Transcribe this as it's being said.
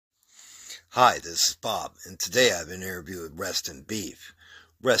Hi, this is Bob, and today I have an interview with Rest in Beef.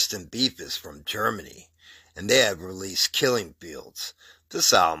 Rest in Beef is from Germany, and they have released Killing Fields.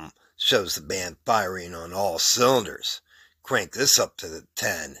 This album shows the band firing on all cylinders. Crank this up to the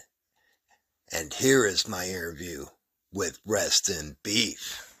 10. And here is my interview with Rest in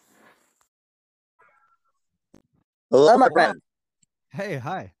Beef. Hello, my friend. Hey,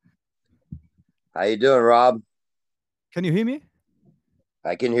 hi. How you doing, Rob? Can you hear me?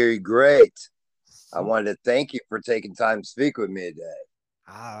 I can hear you great. I So, wanted to thank you for taking time to speak with me today.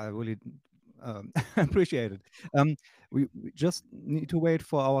 I really appreciate it. We just need to wait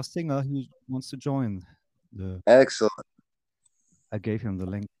for our singer who wants to join. Excellent. I gave him the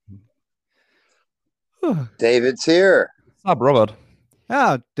link. David's here. What's up, Robert?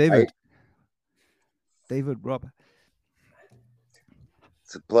 Ah, David. David, Rob.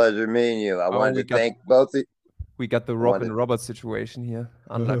 It's a pleasure meeting you. I wanted to thank both of you. We got the Rob and Robert situation here.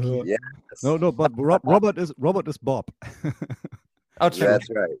 Unlucky. Yes. No, but Robert is Bob. Oh, true. That's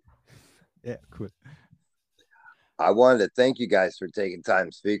right. Yeah, cool. I wanted to thank you guys for taking time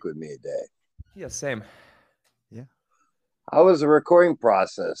to speak with me today. Yeah, same. Yeah. How was the recording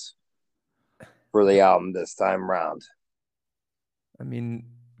process for the album this time around? I mean,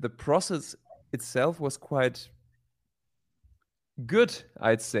 the process itself was quite good,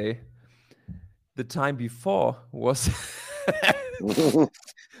 I'd say. The time before was the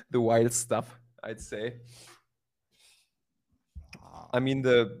wild stuff, I'd say. I mean,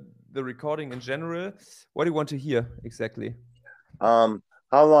 the recording in general. What do you want to hear exactly? How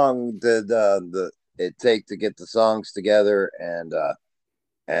long did it take to get the songs together, and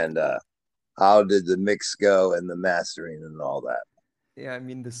how did the mix go and the mastering and all that? Yeah, I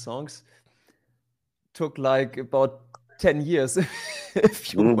mean, the songs took like about 10 years,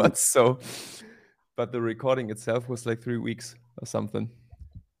 if you want so. But the recording itself was like 3 weeks or something.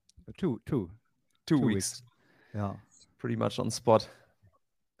 Two 2 weeks. Yeah. Pretty much on spot.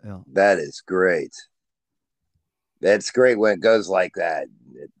 Yeah. That is great. That's great when it goes like that.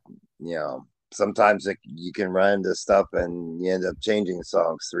 Sometimes you can run into stuff and you end up changing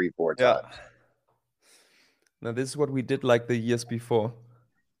songs 3-4 times. Now, this is what we did like the years before.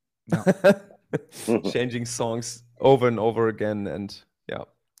 Yeah. Changing songs over and over again. And yeah.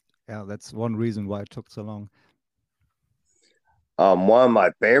 Yeah, that's one reason why it took so long. One of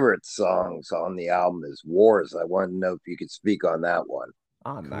my favorite songs on the album is Wars. I want to know if you could speak on that one.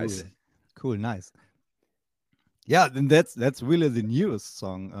 Ah, nice. Cool, nice. Yeah, then that's really the newest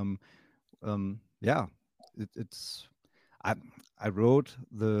song. Yeah, it's I wrote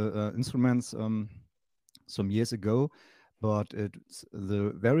the instruments some years ago, but it's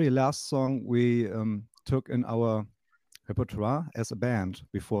the very last song we took in our repertoire as a band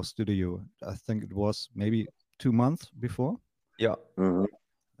before studio. I think it was maybe 2 months before. Yeah. Mm-hmm.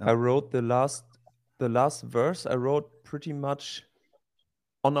 I wrote the last verse. I wrote pretty much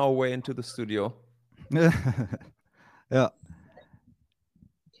on our way into the studio. Yeah.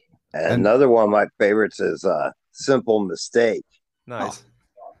 And another one of my favorites is Simple Mistake. Nice.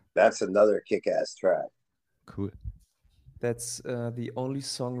 That's another kick-ass track. Cool. That's the only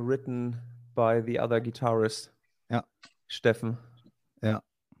song written by the other guitarist. Yeah. Steffen. Yeah. I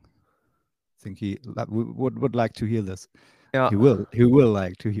think he would like to hear this. Yeah. He will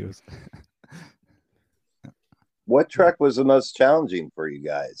like to hear this. What track was the most challenging for you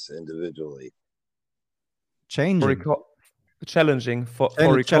guys individually? Challenging for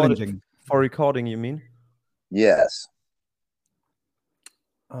recording, you mean? Yes.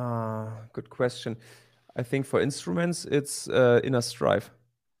 Good question. I think for instruments, it's Inner Strife.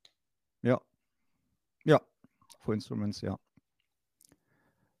 Yeah. For instruments, yeah.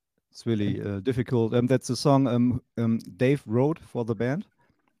 It's really difficult. That's a song Dave wrote for the band,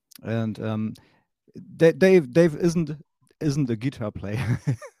 and Dave isn't a guitar player,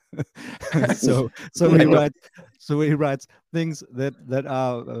 so he writes things that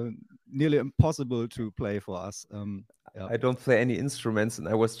are nearly impossible to play for us. Yeah. I don't play any instruments, and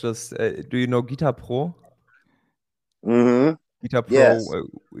I was just. Do you know Guitar Pro? Mm-hmm. Guitar Pro, yes.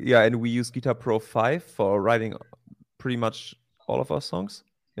 Yeah, and we use Guitar Pro 5 for writing pretty much all of our songs.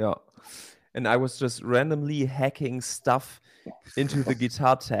 Yeah, and I was just randomly hacking stuff into the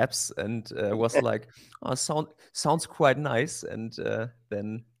guitar tabs, and was like, "Oh, sounds quite nice." And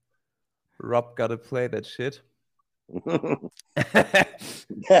then Rob got to play that shit.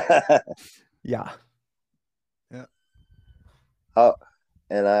 Yeah. Oh,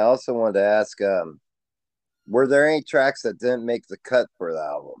 and I also wanted to ask, were there any tracks that didn't make the cut for the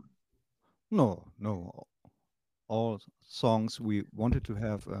album? No. All songs we wanted to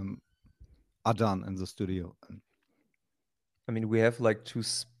have are done in the studio. I mean, we have like 2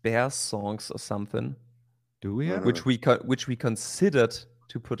 spare songs or something, Do we have? which we considered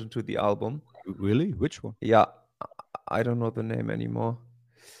to put into the album. Really? Which one? Yeah, I don't know the name anymore.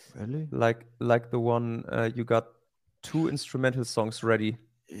 Really? Like the one you got 2 instrumental songs ready,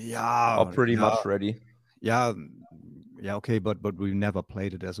 Yeah. or pretty yeah, much ready. Yeah. Yeah. Okay, but we never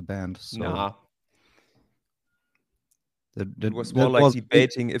played it as a band. So Nah, that it was more that like was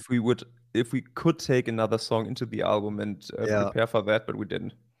debating if we could take another song into the album and Yeah. prepare for that, but we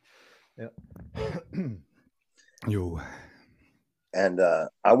didn't. Yo. And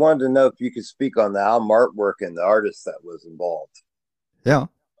I wanted to know if you could speak on the album artwork and the artist that was involved. Yeah.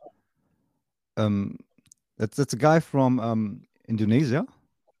 That's a guy from Indonesia.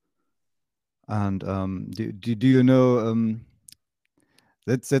 And do you know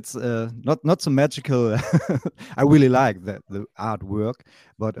that's not so magical. I really like the artwork,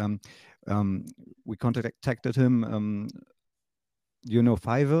 but we contacted him. You know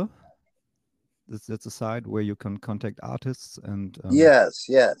Fiverr? That's a site where you can contact artists and Yes.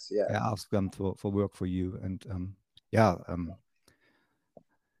 ask them for work for you. And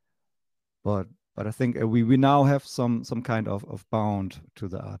but I think we now have some kind of bound to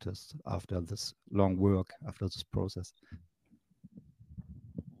the artist after this long work, after this process.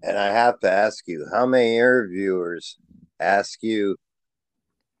 And I have to ask you, how many interviewers ask you,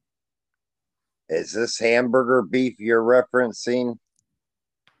 is this hamburger beef you're referencing?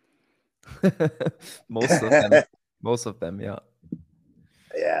 Most of them. Most of them, yeah.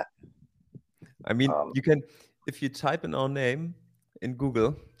 Yeah. I mean, you can, if you type in our name in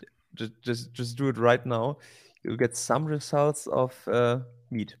Google, just do it right now, you'll get some results of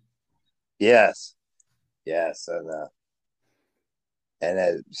meat. Yes. And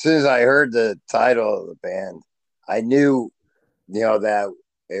as soon as I heard the title of the band, I knew, that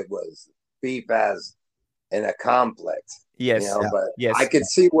it was beef as in a complex. Yes. But Yes. I could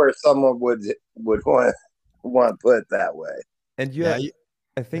see where someone would want to put it that way. And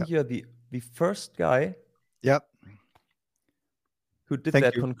I think you're the first guy Yep. who did Thank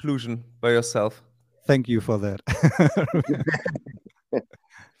that you. conclusion by yourself. Thank you for that.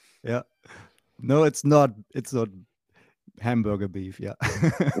 Yeah. No, it's not hamburger beef. Yeah.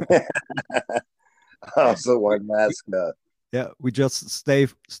 I also want to ask. Yeah, we just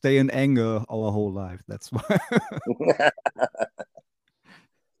stay in anger our whole life. That's why.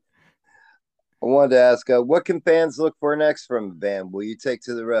 I wanted to ask, what can fans look for next from a band? Will you take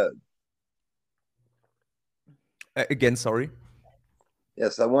to the road? Again, sorry.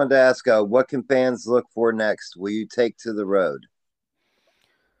 Yes, I wanted to ask, what can fans look for next? Will you take to the road?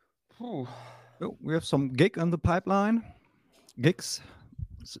 Oh, we have some gig on the pipeline. Gigs.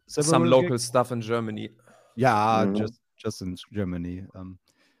 Some local stuff in Germany. Yeah, just in Germany.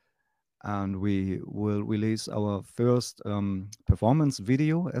 And we will release our first performance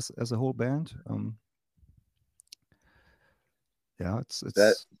video as a whole band. It's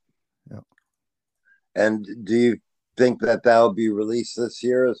yeah. And do you think that will be released this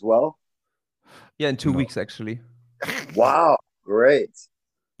year as well? Yeah, in 2 weeks actually. Wow, great.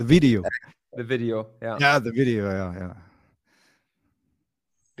 The video. Yeah. Yeah, the video. Yeah.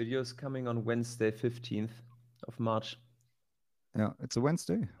 Video is coming on Wednesday, 15th of March. Yeah, it's a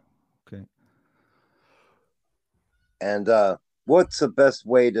Wednesday. Okay. And what's the best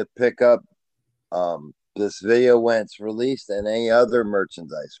way to pick up this video when it's released and any other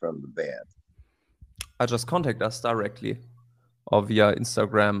merchandise from the band? Just contact us directly or via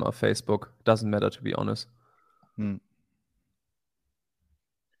Instagram or Facebook. Doesn't matter, to be honest. And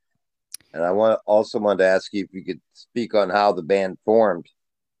I also wanted to ask you if you could speak on how the band formed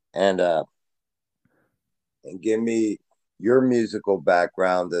and give me your musical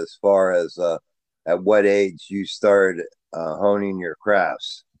background as far as at what age you started honing your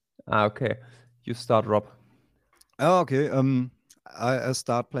crafts. Okay. You start, Rob. Oh, okay. I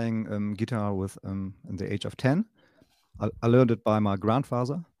start playing guitar with in the age of 10. I learned it by my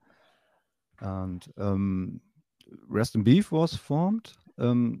grandfather. And Rest in Beef was formed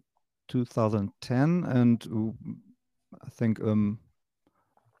 2010, and I think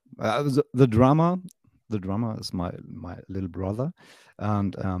the drummer is my little brother,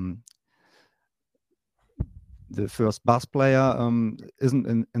 and the first bass player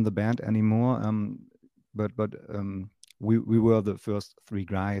isn't in the band anymore. But we were the first 3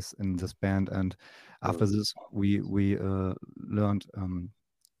 guys in this band, and after this we learned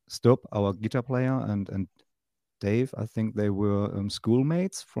Stop, our guitar player, and Dave. I think they were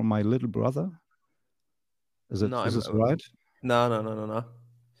schoolmates from my little brother. Is this right? No.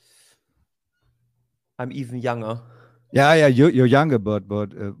 I'm even younger. Yeah, you're younger, but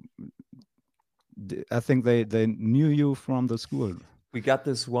I think they knew you from the school. We got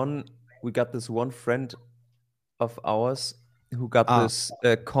this one friend of ours who got Ah. this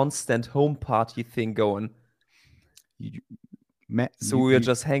constant home party thing going. So we were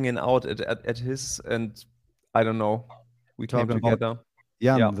just hanging out at his, and I don't know, we came Talking about together.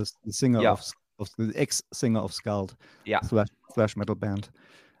 Jan, Yeah. the singer Yeah. of the ex-singer of Skald, Yeah. thrash metal band.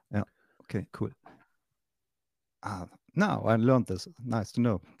 Yeah. Okay, cool. Now I learned this. Nice to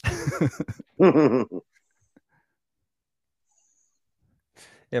know.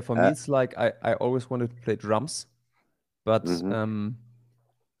 Yeah, for me it's like I always wanted to play drums, but Mhm.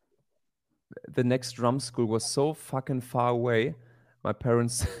 the next drum school was so fucking far away. My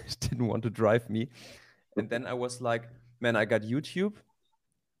parents didn't want to drive me. And then I was like, man, I got YouTube.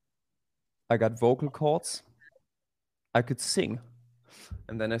 I got vocal cords. I could sing.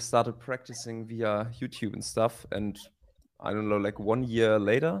 And then I started practicing via YouTube and stuff. And I don't know, like 1 year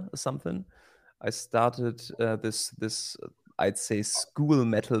later or something, I started this I'd say school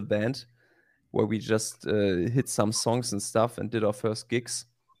metal band where we just hit some songs and stuff and did our first gigs.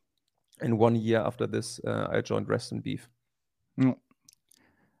 And 1 year after this, I joined Rest and Beef. I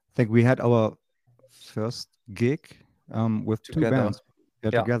think we had our first gig with Together. 2 bands. Yeah.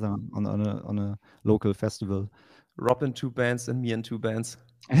 Together on a local festival. Rob in 2 bands and me in 2 bands.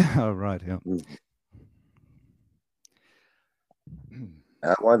 Yeah, right. Yeah.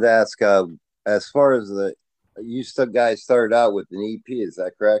 I wanted to ask, as far as you guys started out with an EP, is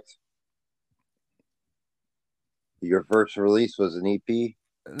that correct? Your first release was an EP.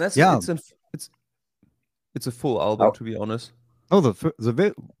 That's Yeah. It's a full album, Oh. to be honest. Oh,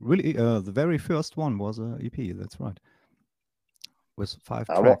 the very first one was a EP. That's right. With 5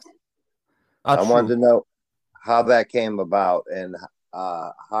 tracks. I wanted to know how that came about and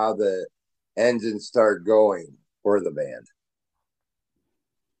how the engine started going for the band.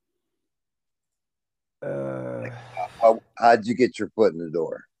 How'd you get your foot in the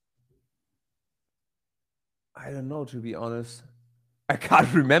door? I don't know, to be honest. I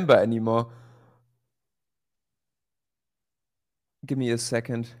can't remember anymore. Give me a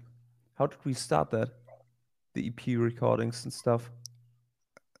second. How did we start that? The EP recordings and stuff.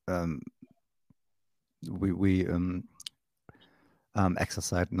 We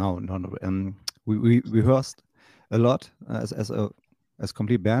exercised. No. We rehearsed a lot as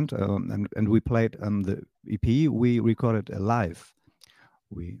complete band, and we played the EP. We recorded live.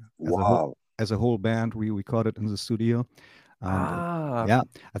 As a whole band, we recorded in the studio. And, yeah,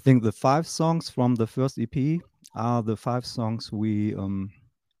 I think the 5 songs from the first EP are the 5 songs we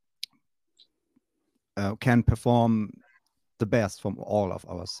can perform the best from all of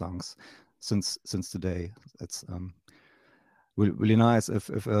our songs since today. It's really nice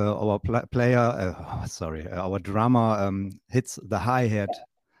if our our drummer hits the hi-hat,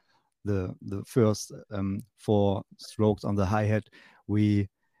 the first 4 strokes on the hi-hat, we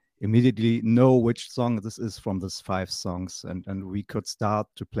immediately know which song this is from these 5 songs, and we could start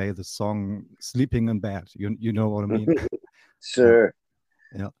to play the song sleeping in bed. You know what I mean? Sure.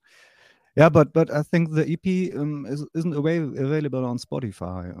 Yeah, but I think the EP isn't available on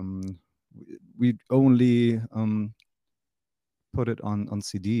Spotify. We only put it on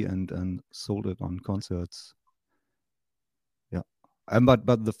CD and sold it on concerts. Yeah,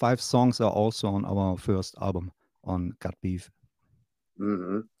 but the 5 songs are also on our first album on Gut Beef.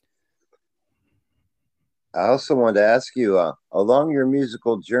 I also wanted to ask you, along your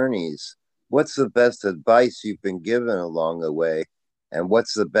musical journeys, what's the best advice you've been given along the way? And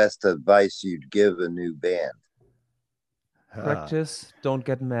what's the best advice you'd give a new band? Practice, don't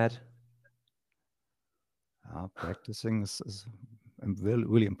get mad. Practicing is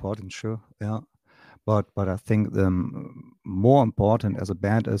really important, sure. Yeah, but I think the more important as a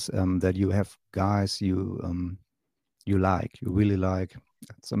band is that you have guys you really like.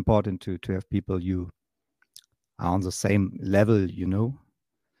 It's important to have people you are on the same level, you know.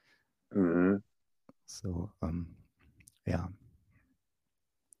 So yeah.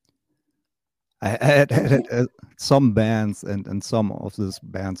 I had some bands and some of these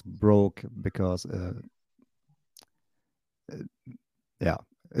bands broke because yeah,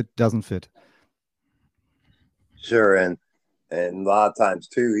 it doesn't fit. Sure, and a lot of times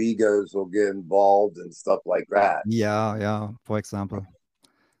too, egos will get involved and stuff like that. Yeah, for example.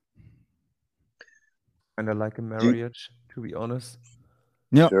 And I like a marriage, to be honest.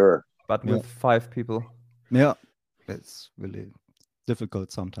 Yeah. Sure. But with 5 people. Yeah, it's really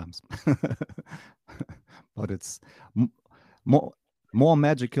difficult sometimes. But it's more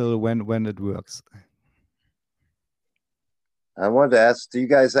magical when it works. I wanted to ask, do you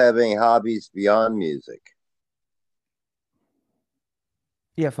guys have any hobbies beyond music?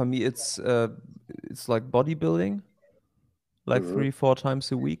 Yeah, for me it's like bodybuilding, like Mhm. 3-4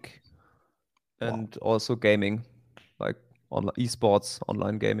 times a week, and also gaming, like online esports,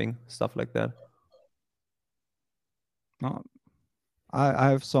 online gaming, stuff like that. No, I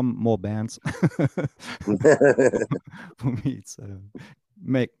have some more bands. For me, it's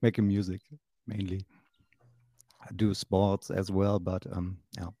making music mainly. I do sports as well, but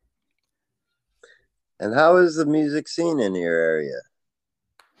yeah. And how is the music scene in your area?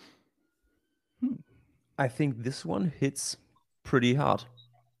 I think this one hits pretty hard.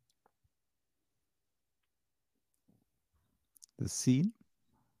 The scene.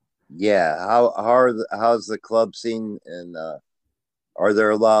 Yeah, how's the club scene, and are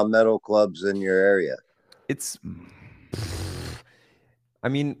there a lot of metal clubs in your area? It's, I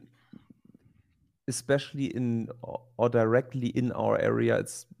mean, especially in or directly in our area,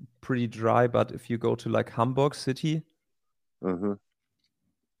 it's pretty dry. But if you go to like Hamburg city, Mm-hmm.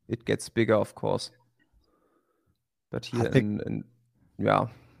 it gets bigger, of course. But I here think yeah,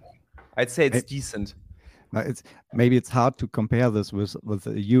 I'd say it's may- decent. it's maybe it's hard to compare this with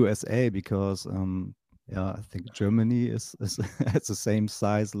the USA because yeah, I think Germany is it's the same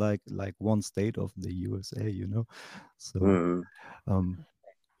size like one state of the USA, you know. So Mm-hmm.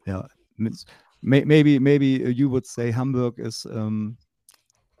 yeah, means maybe you would say Hamburg is in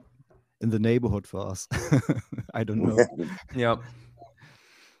the neighborhood for us. I don't know. Yeah.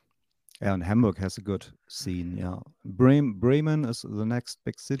 Yeah, and Hamburg has a good scene. Yeah, Bremen is the next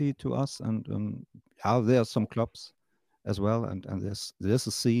big city to us, and yeah, there are some clubs as well, and there's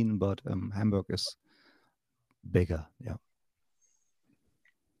a scene, but Hamburg is bigger. Yeah.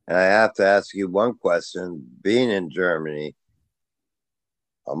 And I have to ask you one question. Being in Germany,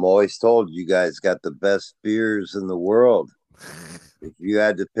 I'm always told you guys got the best beers in the world. If you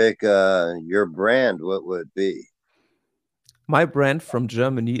had to pick your brand, what would it be? My brand from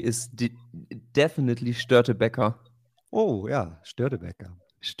Germany is definitely Störtebeker. Oh yeah, Störtebeker.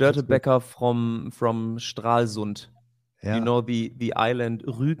 Störtebeker from Stralsund. Yeah. You know the island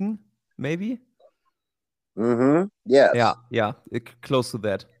Rügen, maybe? Mm-hmm. Yes. Yeah, close to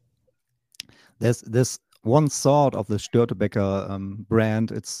that. There's one sort of the Störtebeker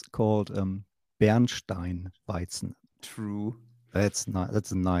brand. It's called Bernstein Weizen. True. That's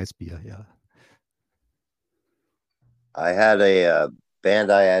a nice beer. Yeah. I had a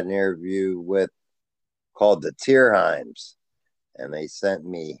band I had an interview with called the Tierheims, and they sent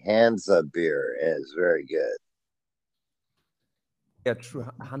me Hansa beer, and it's very good. Yeah, true.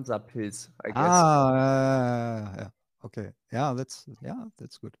 Hansa Pils, I guess. Yeah. Okay. Yeah, that's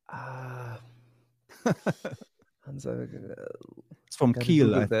good. Hansa. It's from Gotta Kiel,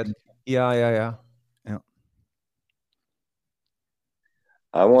 Google I that. think. Yeah. Yeah.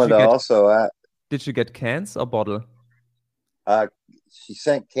 I wanted to also add, Did you get cans or bottle? she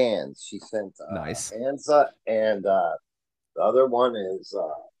sent cans. She sent Nice. Hansa, and the other one is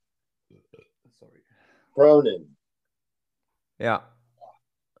Sorry. Cronin. Yeah.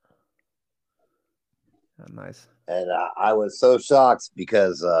 Nice. And I was so shocked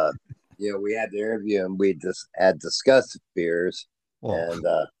because we had the interview and we just had discussed beers. Oh. And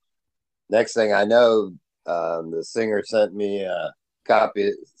next thing I know, the singer sent me a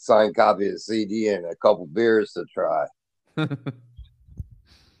signed copy of the CD and a couple beers to try.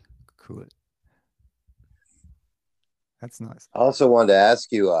 Cool. That's nice. I also wanted to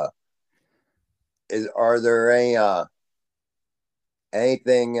ask you, are there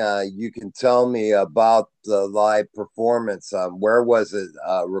anything you can tell me about the live performance? Where was it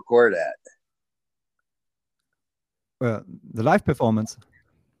recorded at? The live performance.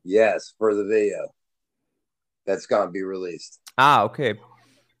 Yes, for the video that's going to be released. Okay.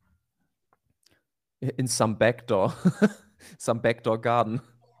 In some backdoor, some backdoor garden.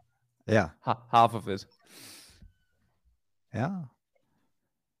 Yeah. Half of it. Yeah.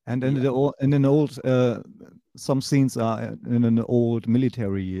 And in an old, some scenes are in an old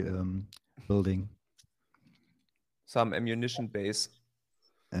military building. Some ammunition base.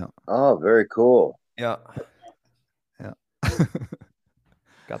 Yeah. Oh, very cool. Yeah. Yeah.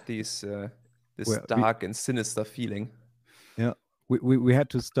 Got this dark and sinister feeling. Yeah. We had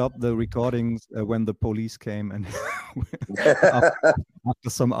to stop the recordings when the police came and after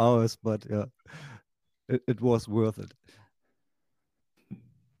some hours, but yeah, it was worth it.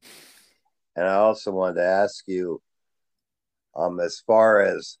 And I also wanted to ask you, as far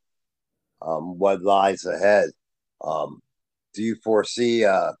as what lies ahead, do you foresee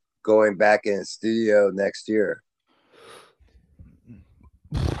going back in the studio next year?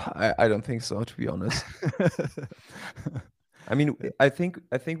 I don't think so, to be honest. I mean, I think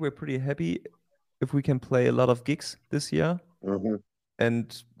we're pretty happy if we can play a lot of gigs this year. Mm-hmm.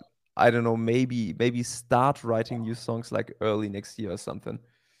 and I don't know, maybe start writing new songs like early next year or something.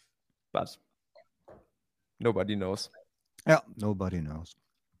 But nobody knows. Yeah, nobody knows.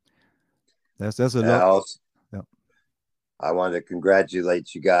 There's a And lot. also, Yeah. I want to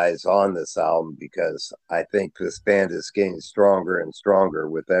congratulate you guys on this album because I think this band is getting stronger and stronger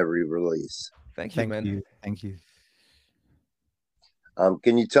with every release. Thank you, man. Thank you.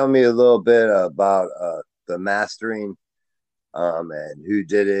 Can you tell me a little bit about the mastering and who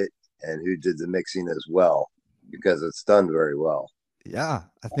did it and who did the mixing as well? Because it's done very well. Yeah,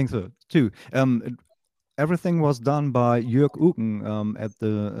 I think so too. Everything was done by Jörg Uken at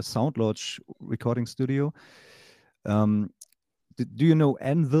the Sound Lodge recording studio. Do you know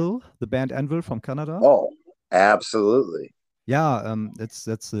Anvil, the band Anvil from Canada? Oh, absolutely. Yeah,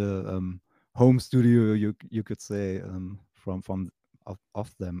 that's a home studio, you could say, from of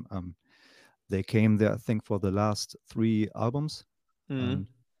them. They came there, I think, for the last 3 albums. Mhm.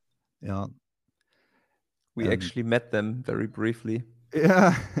 Yeah, We And- actually met them very briefly.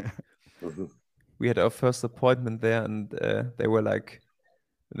 yeah. Mhm. We had our first appointment there, and they were like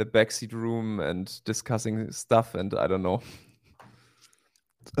in the backseat room and discussing stuff, and I don't know.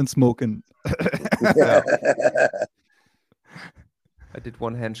 And smoking. Yeah. I did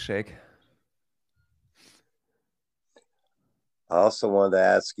one handshake. I also wanted to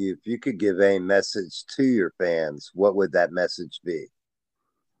ask you if you could give a message to your fans, what would that message be?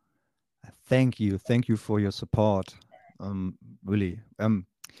 Thank you for your support. Really. On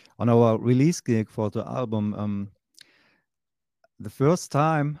our release gig for the album, the first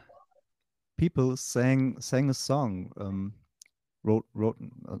time people sang a song, wrote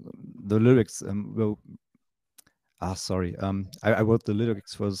the lyrics. Sorry. I wrote the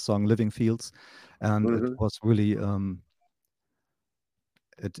lyrics for the song "Living Fields," and it Mhm. was really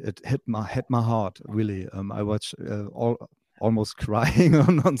it hit my heart really. I was almost crying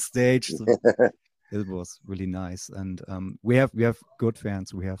on stage. So it was really nice, and we have good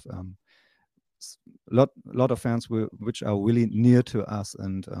fans. We have lot of fans which are really near to us,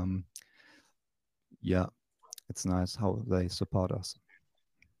 and yeah, it's nice how they support us.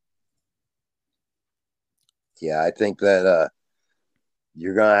 Yeah, I think that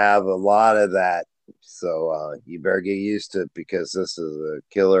you're going to have a lot of that. So you better get used to it because this is a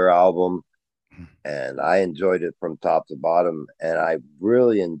killer album. And I enjoyed it from top to bottom. And I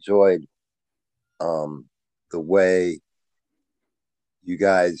really enjoyed the way you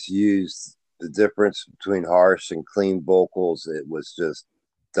guys used the difference between harsh and clean vocals. It was just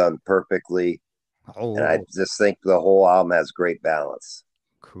done perfectly. Oh, And I just think the whole album has great balance.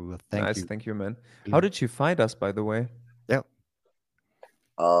 cool. Nice, thank you, man. How did you find us, by the way? Yeah.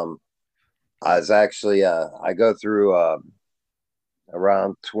 I was actually I go through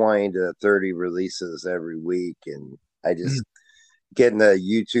around 20 to 30 releases every week, and I just get in the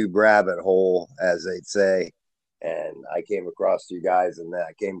YouTube rabbit hole, as they'd say. And I came across you guys, and then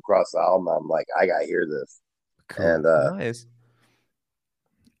I came across the album. I'm like, I gotta hear this. Cool. And Nice.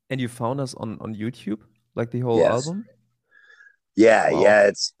 And you found us on YouTube, like the whole Yes. album? yeah, Wow. yeah,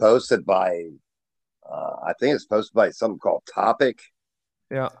 it's posted by I think it's posted by something called Topic.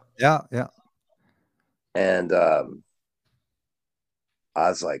 Yeah. Yeah. And I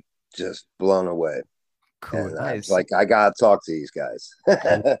was like just blown away. Cool. And I was Nice. like, I gotta talk to these guys.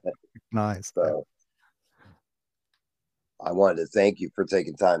 Nice. So I wanted to thank you for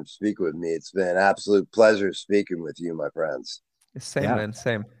taking time to speak with me. It's been an absolute pleasure speaking with you, my friends. Same, Yeah. man.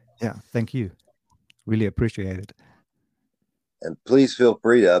 Same. Yeah. Thank you. Really appreciate it. And please feel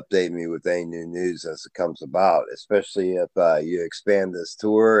free to update me with any new news as it comes about, especially if you expand this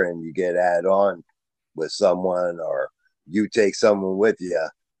tour and you get added on with someone or you take someone with you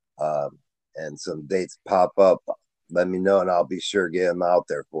and some dates pop up. Let me know and I'll be sure to get them out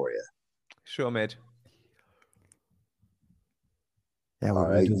there for you. Sure, mate. Yeah. All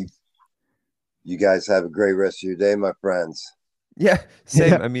we right. do. You guys have a great rest of your day, my friends. Yeah,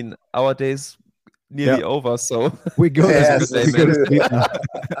 same. Yeah. I mean, our day's nearly over, so We go. Yes. We go to sleep now.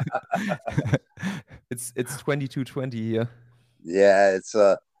 it's 22:20 here. Yeah,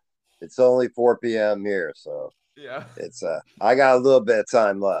 it's only 4 p.m. here, so Yeah. it's I got a little bit of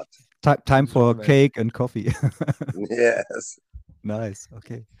time left. Time for Sure, man. cake and coffee. Yes. Nice.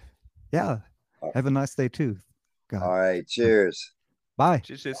 Okay. Yeah. Have a nice day too. God. All right. Cheers. Bye.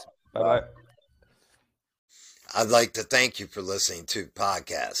 Cheers. Bye-bye. I'd like to thank you for listening to the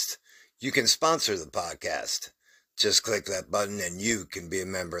podcast. You can sponsor the podcast. Just click that button and you can be a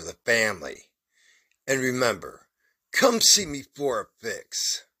member of the family. And remember, come see me for a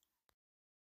fix.